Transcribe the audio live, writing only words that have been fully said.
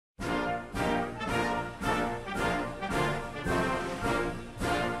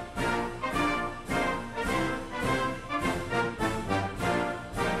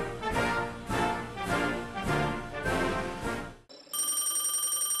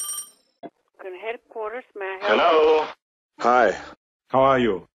911 headquarters. May I help you? Hello. Hi. How are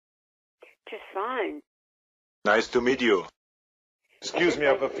you? Just fine. Nice to meet you. Excuse me,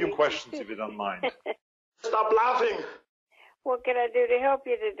 I have a few questions if you don't mind. Stop laughing. What can I do to help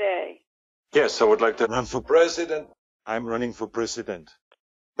you today? Yes, I would like to run for president. I'm running for president.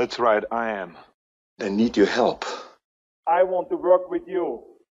 That's right, I am. I need your help. I want to work with you.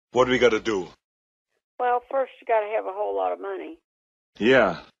 What do we got to do? Well, first you got to have a whole lot of money.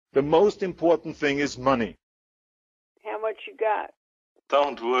 Yeah, the most important thing is money. How much you got?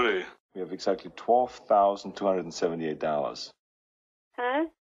 Don't worry. We have exactly $12,278. Huh?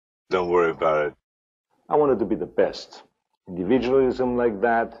 Don't worry about it. I wanted to be the best. Individualism like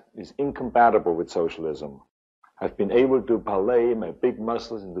that is incompatible with socialism. I've been able to parlay my big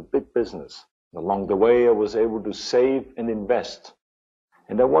muscles into big business. Along the way, I was able to save and invest.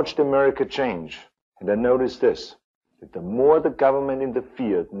 And I watched America change. And I noticed this, that the more the government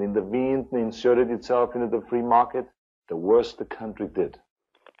interfered and intervened and inserted itself into the free market, the worse the country did.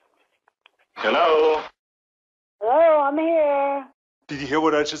 Hello? Hello, I'm here. Did you hear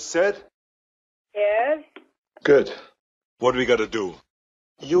what I just said? Yes? Good. What do we got to do?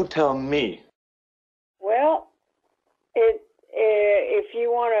 You tell me. Well, if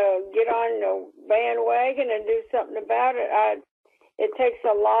you want to get on the bandwagon and do something about it, it takes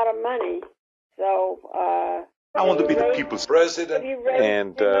a lot of money. So, I want to be the people's president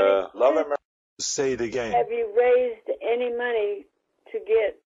and love America. Say it again. Have you raised any money to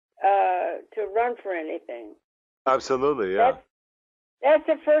get to run for anything? Absolutely, yeah. That's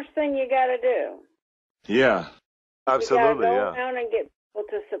the first thing you got to do. Yeah, absolutely, you yeah. go around and get people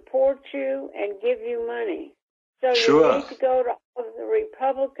to support you and give you money. So Sure. you need to go to all of the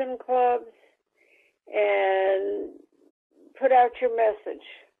Republican clubs and put out your message.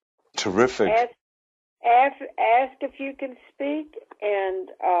 Terrific. Ask if you can speak and,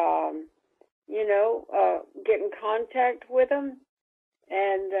 get in contact with them.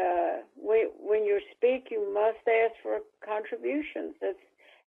 And when you speak, you must ask for contributions.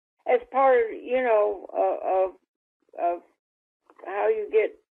 As part of, of how you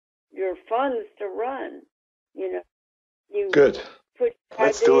get your funds to run. You Good. Put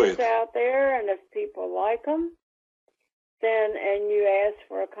Let's do ideas it. out there, and if people like them, and you ask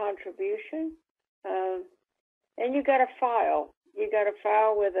for a contribution, and you got to file. You got to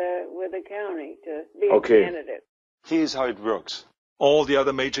file with the county to be a candidate. Here's how it works. All the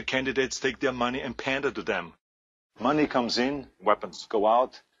other major candidates take their money and pander to them. Money comes in, weapons go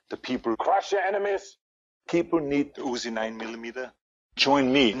out, the people crush your enemies. People need the Uzi 9mm.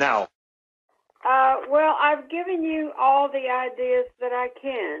 Join me now. Well, I've given you all the ideas that I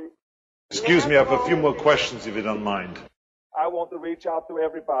can. Excuse me, I have a few more questions if you don't mind. I want to reach out to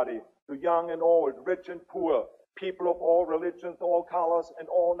everybody, to young and old, rich and poor, people of all religions, all colors, and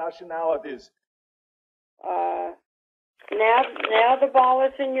all nationalities. Now the ball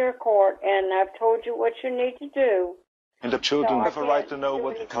is in your court, and I've told you what you need to do. And the children have a right to know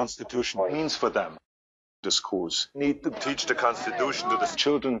what the Constitution means for them. The schools need to teach the Constitution to the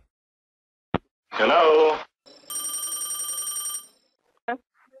children. Hello?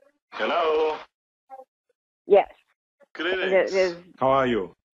 Hello? Yes. Greetings. How are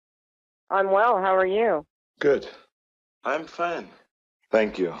you? I'm well. How are you? Good. I'm fine.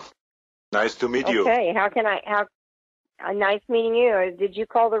 Thank you. Nice to meet you. Okay. Nice meeting you. Did you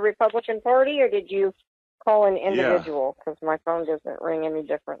call the Republican Party or did you call an individual? Because my phone doesn't ring any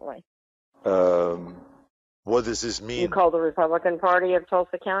differently. What does this mean? You called the Republican Party of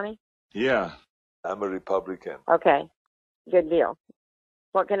Tulsa County? Yeah. I'm a Republican. Okay. Good deal.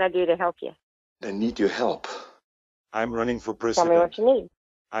 What can I do to help you? I need your help. I'm running for president. Tell me what you need.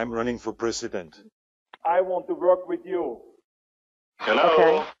 I'm running for president. I want to work with you.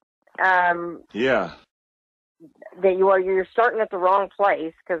 Hello? Okay. Yeah. You're starting at the wrong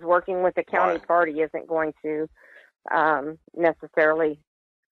place because working with the county party isn't going to necessarily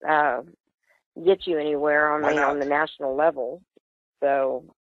get you anywhere on the national level. So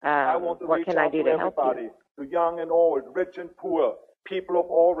what can I do to help you? To young and old, rich and poor, people of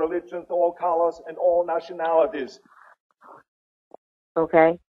all religions, all colors, and all nationalities.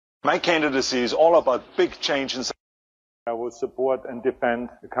 Okay. My candidacy is all about big changes. I will support and defend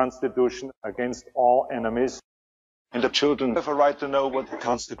the Constitution against all enemies. And the children have a right to know what the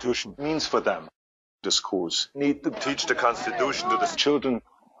Constitution means for them. The schools need to teach the Constitution to the children.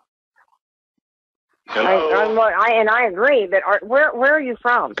 Hello? I agree, but where are you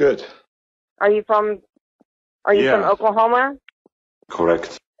from? Good. Are you from Oklahoma?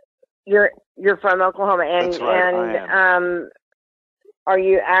 Correct. You're from Oklahoma, and That's right, I am. Are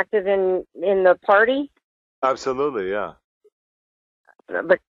you active in the party? Absolutely, yeah.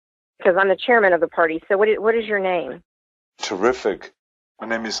 But because I'm the chairman of the party. So what is your name? Terrific. My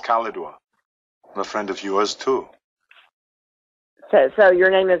name is Kalidor. I'm a friend of yours, too. So your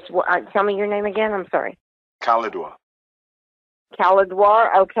name is, tell me your name again. I'm sorry. Kalidor.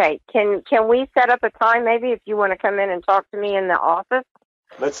 Kalidor. Okay. Can we set up a time maybe if you want to come in and talk to me in the office?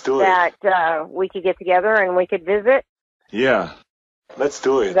 Let's do it. That we could get together and we could visit? Yeah. Let's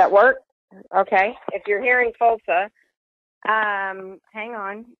do it. Does that work? Okay. If you're here in Tulsa, hang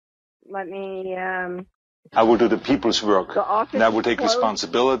on. Let me, I will do the people's work. the office And I will is take closed.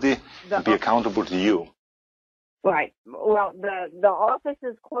 responsibility and be accountable to you. Right. Well, the office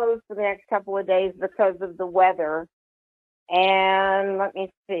is closed for the next couple of days because of the weather. And let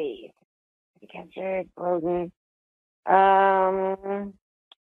me see.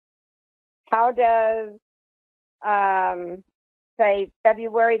 How does say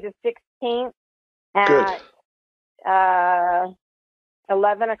February the 16th at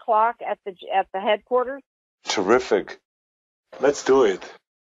 11 o'clock at the headquarters? Terrific. Let's do it.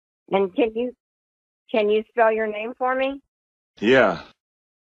 And can you spell your name for me? Yeah.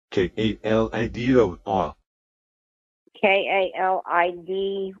 Kalidor.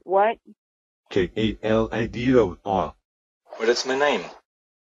 Kalid what? Kalidor. Well, that's my name.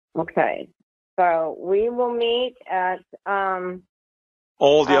 Okay. So we will meet at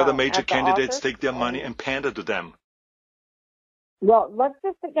All the other at major the candidates office? take their money and pander to them. Well, let's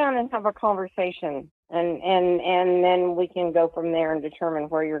just sit down and have a conversation, and then we can go from there and determine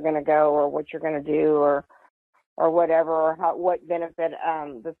where you're going to go or what you're going to do or whatever, or what benefit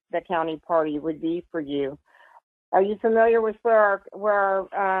the county party would be for you. Are you familiar with where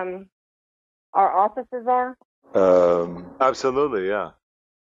our offices are? Absolutely, yeah.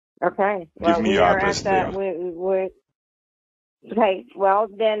 Okay. Give me we your are address at there. Okay. Well,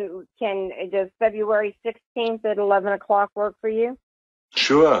 then, does February 16th at 11 o'clock work for you?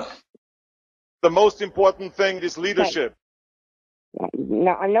 Sure. The most important thing is leadership.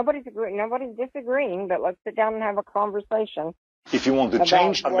 No, nobody's disagreeing, but let's sit down and have a conversation. If you want to about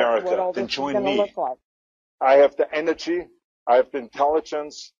change what America, all then this is join gonna me. look like. I have the energy, I have the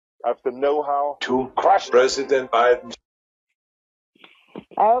intelligence, I have the know-how. To crush President Biden.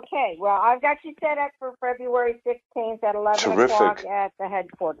 Okay, well, I've got you set up for February 16th at 11 Terrific. o'clock at the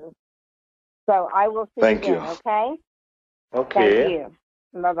headquarters. So I will see Thank you you. then, okay? Okay. Thank you.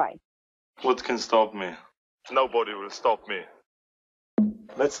 Bye-bye. What can stop me? Nobody will stop me.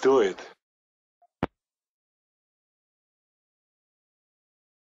 Let's do it.